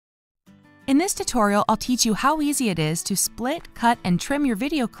In this tutorial, I'll teach you how easy it is to split, cut, and trim your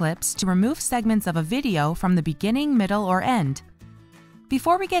video clips to remove segments of a video from the beginning, middle, or end.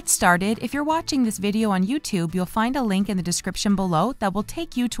 Before we get started, if you're watching this video on YouTube, you'll find a link in the description below that will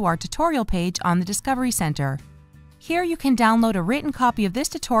take you to our tutorial page on the Discovery Center. Here you can download a written copy of this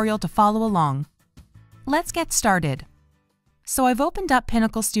tutorial to follow along. Let's get started. So I've opened up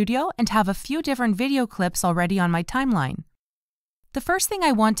Pinnacle Studio and have a few different video clips already on my timeline. The first thing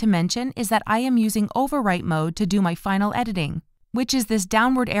I want to mention is that I am using overwrite mode to do my final editing, which is this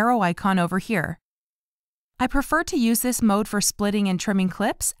downward arrow icon over here. I prefer to use this mode for splitting and trimming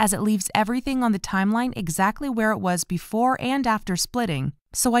clips as it leaves everything on the timeline exactly where it was before and after splitting,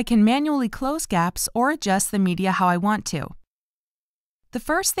 so I can manually close gaps or adjust the media how I want to. The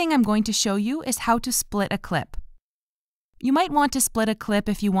first thing I'm going to show you is how to split a clip. You might want to split a clip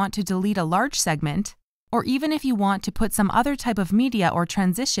if you want to delete a large segment, or even if you want to put some other type of media or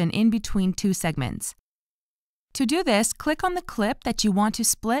transition in between two segments. To do this, click on the clip that you want to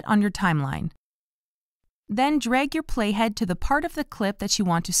split on your timeline. Then drag your playhead to the part of the clip that you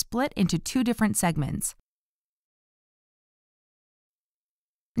want to split into two different segments.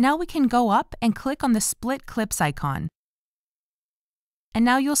 Now we can go up and click on the Split Clips icon. And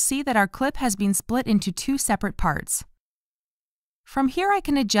now you'll see that our clip has been split into two separate parts. From here, I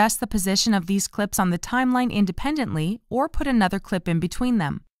can adjust the position of these clips on the timeline independently or put another clip in between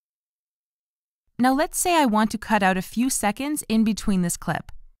them. Now let's say I want to cut out a few seconds in between this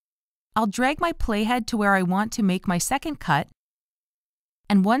clip. I'll drag my playhead to where I want to make my second cut,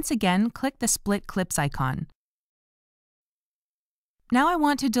 and once again click the Split Clips icon. Now I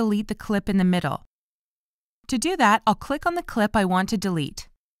want to delete the clip in the middle. To do that, I'll click on the clip I want to delete.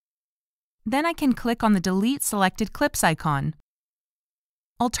 Then I can click on the Delete Selected Clips icon.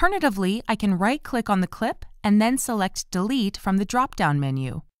 Alternatively, I can right-click on the clip and then select Delete from the drop-down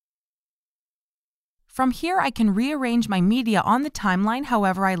menu. From here, I can rearrange my media on the timeline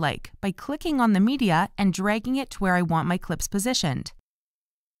however I like by clicking on the media and dragging it to where I want my clips positioned.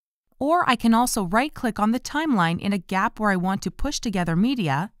 Or I can also right-click on the timeline in a gap where I want to push together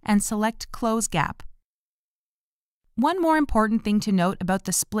media and select Close Gap. One more important thing to note about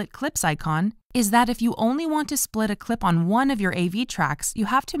the Split Clips icon is that if you only want to split a clip on one of your AV tracks, you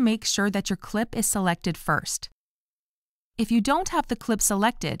have to make sure that your clip is selected first. If you don't have the clip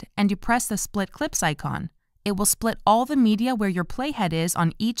selected and you press the Split Clips icon, it will split all the media where your playhead is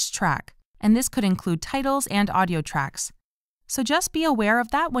on each track, and this could include titles and audio tracks. So just be aware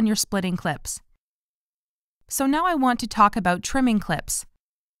of that when you're splitting clips. So now I want to talk about trimming clips.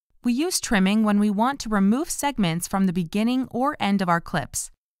 We use trimming when we want to remove segments from the beginning or end of our clips.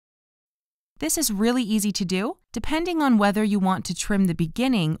 This is really easy to do. Depending on whether you want to trim the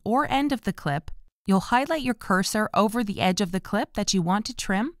beginning or end of the clip, you'll highlight your cursor over the edge of the clip that you want to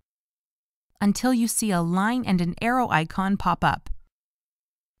trim until you see a line and an arrow icon pop up.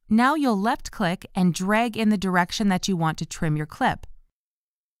 Now you'll left-click and drag in the direction that you want to trim your clip.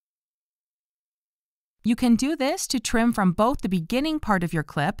 You can do this to trim from both the beginning part of your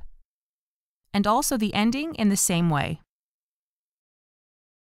clip and also the ending in the same way.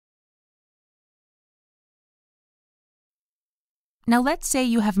 Now let's say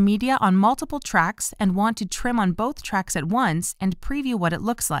you have media on multiple tracks and want to trim on both tracks at once and preview what it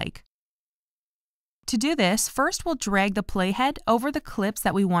looks like. To do this, first we'll drag the playhead over the clips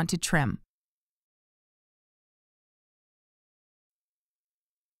that we want to trim.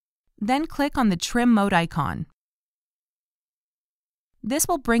 Then click on the Trim Mode icon. This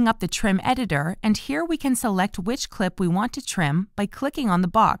will bring up the Trim Editor, and here we can select which clip we want to trim by clicking on the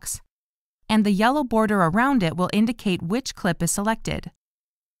box, and the yellow border around it will indicate which clip is selected.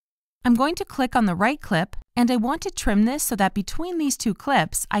 I'm going to click on the right clip, and I want to trim this so that between these two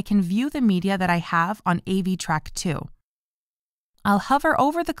clips, I can view the media that I have on AV Track 2. I'll hover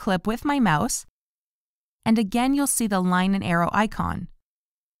over the clip with my mouse, and again you'll see the line and arrow icon.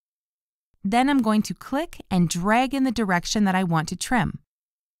 Then I'm going to click and drag in the direction that I want to trim.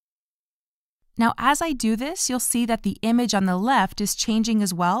 Now as I do this, you'll see that the image on the left is changing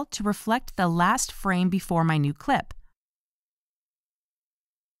as well to reflect the last frame before my new clip.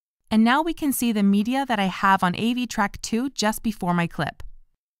 And now we can see the media that I have on AV Track 2 just before my clip.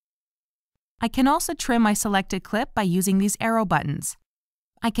 I can also trim my selected clip by using these arrow buttons.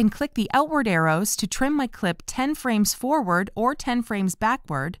 I can click the outward arrows to trim my clip 10 frames forward or 10 frames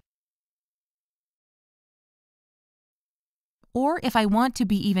backward. Or if I want to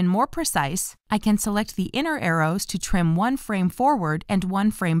be even more precise, I can select the inner arrows to trim 1 frame forward and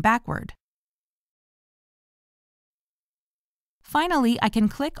 1 frame backward. Finally, I can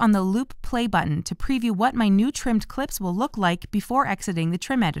click on the Loop Play button to preview what my new trimmed clips will look like before exiting the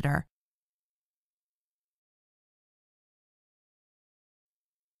trim editor.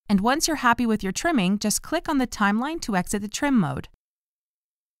 And once you're happy with your trimming, just click on the timeline to exit the trim mode.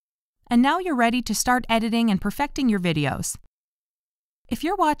 And now you're ready to start editing and perfecting your videos. If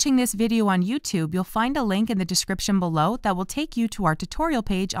you're watching this video on YouTube, you'll find a link in the description below that will take you to our tutorial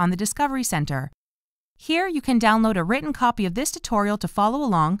page on the Discovery Center. Here you can download a written copy of this tutorial to follow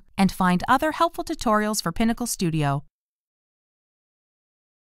along and find other helpful tutorials for Pinnacle Studio.